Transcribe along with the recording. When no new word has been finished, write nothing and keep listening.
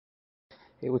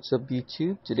Hey, what's up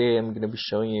YouTube? Today I'm going to be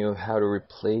showing you how to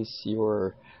replace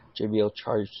your JBL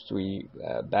Charge 3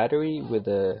 battery with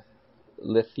a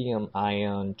Lithium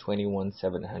Ion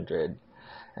 21700,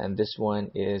 and this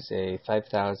one is a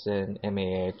 5000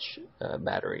 mAh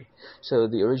battery. So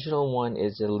the original one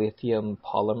is a Lithium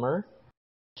Polymer,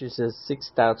 which is a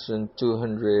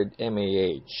 6200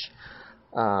 mAh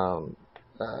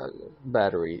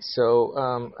battery.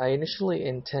 So I initially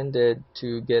intended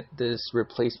to get this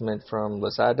replacement from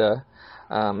Lazada.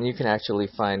 You can actually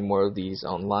find more of these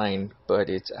online, but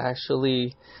it's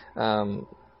actually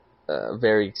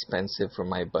very expensive for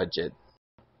my budget,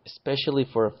 especially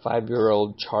for a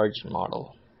 5-year-old Charge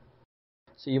model.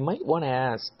 So you might want to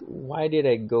ask, why did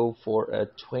I go for a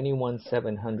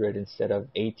 21700 instead of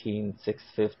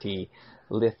 18650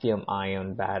 lithium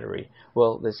ion battery?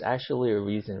 Well, there's actually a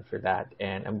reason for that,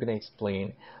 and I'm going to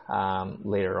explain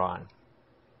later on.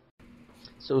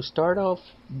 So start off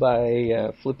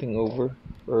by flipping over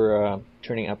or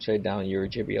turning upside down your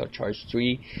JBL Charge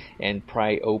 3 and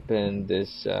pry open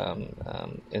this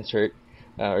insert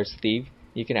or sleeve.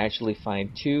 You can actually find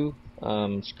two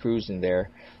screws in there,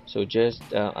 so just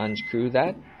unscrew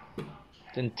that,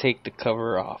 then take the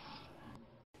cover off.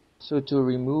 So to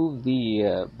remove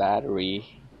the battery,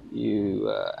 you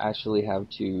actually have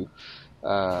to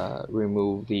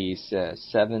remove these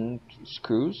 7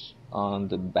 screws on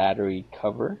the battery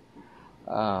cover.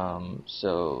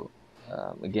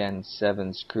 Again,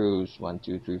 7 screws, 1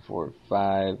 2 3 4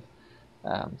 5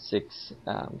 6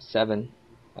 7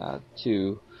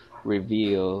 to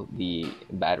reveal the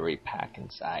battery pack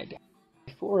inside.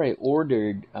 Before I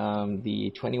ordered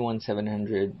the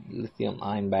 21700 lithium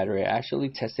ion battery, I actually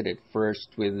tested it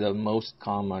first with the most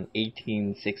common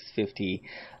 18650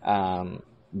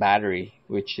 battery,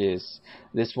 which is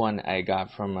this one I got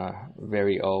from a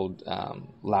very old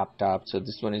laptop. So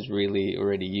this one is really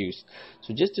already used.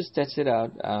 So just to test it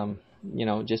out,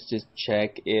 just to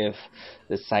check if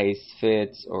the size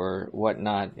fits or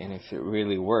whatnot, and if it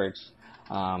really works.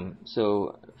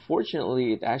 So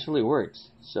fortunately, it actually works.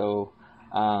 So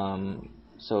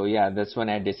yeah, that's when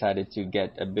I decided to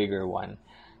get a bigger one.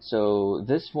 So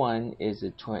this one is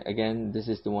again, this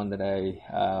is the one that I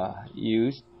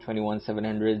used,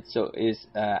 21700. So is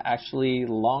actually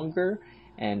longer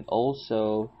and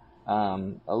also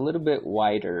a little bit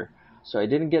wider. So I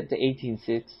didn't get the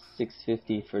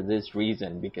 18650 for this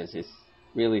reason, because it's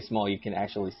really small. You can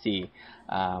actually see,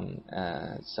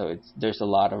 so there's a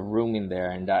lot of room in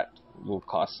there, and that will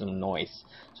cause some noise.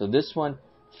 So this one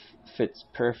fits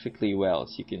perfectly well,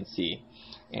 as you can see.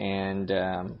 And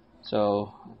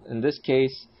so in this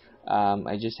case,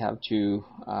 I just have to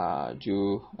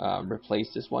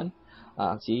replace this one.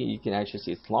 See, you can actually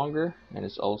see it's longer and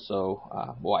it's also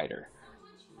wider.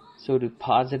 So the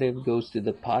positive goes to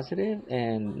the positive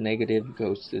and negative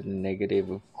goes to the negative.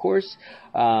 Of course,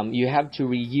 you have to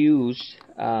reuse,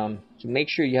 to make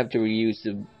sure you have to reuse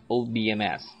the old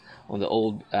BMS on the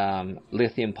old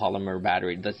lithium polymer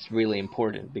battery. That's really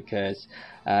important, because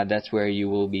that's where you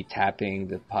will be tapping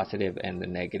the positive and the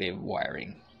negative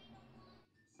wiring.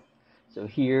 So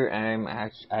here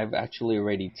I've actually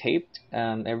already taped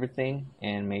everything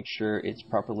and make sure it's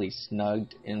properly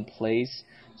snugged in place,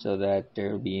 so that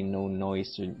there will be no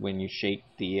noise when you shake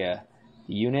the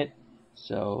unit.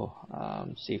 So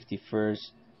safety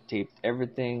first, taped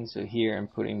everything. So here I'm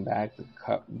putting back the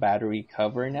battery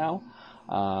cover now.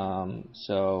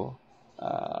 So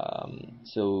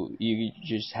you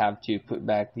just have to put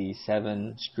back the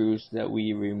 7 screws that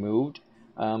we removed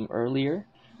earlier.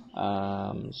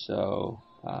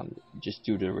 Just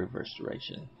do the reverse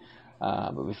direction.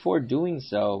 But before doing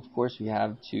so, of course, we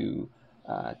have to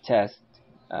test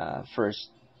first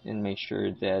and make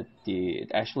sure that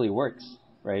it actually works,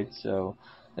 right? So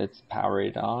let's power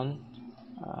it on.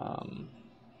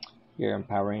 Here I'm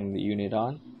powering the unit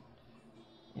on,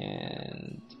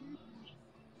 and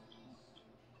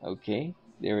okay,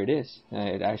 there it is.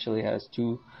 It actually has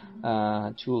two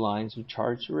lines of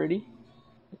charge already.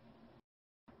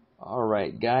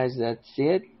 Alright guys, that's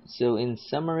it. So in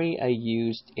summary, I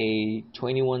used a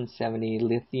 2170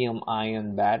 lithium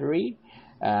ion battery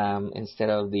instead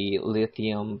of the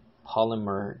lithium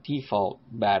polymer default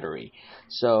battery.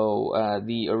 So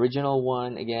the original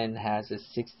one again has a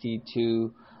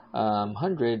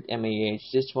 6200 mAh.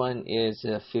 This one is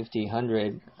a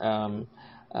 5000,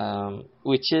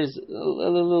 which is a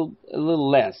little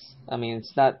less. I mean,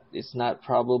 it's not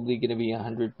probably going to be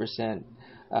 100%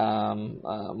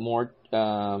 more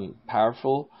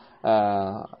powerful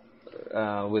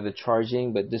with the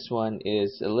charging, but this one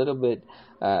is a little bit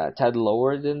tad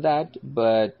lower than that,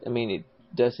 but I mean, it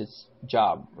does its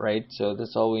job, right? So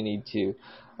that's all we need to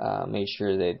make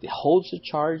sure that it holds the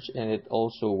charge and it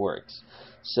also works.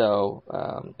 So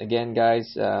again,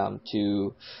 guys,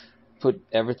 to put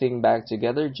everything back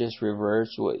together, just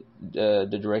reverse what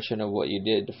the direction of what you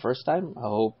did the first time. I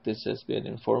hope this has been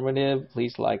informative.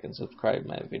 Please like and subscribe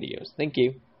my videos. Thank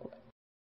you.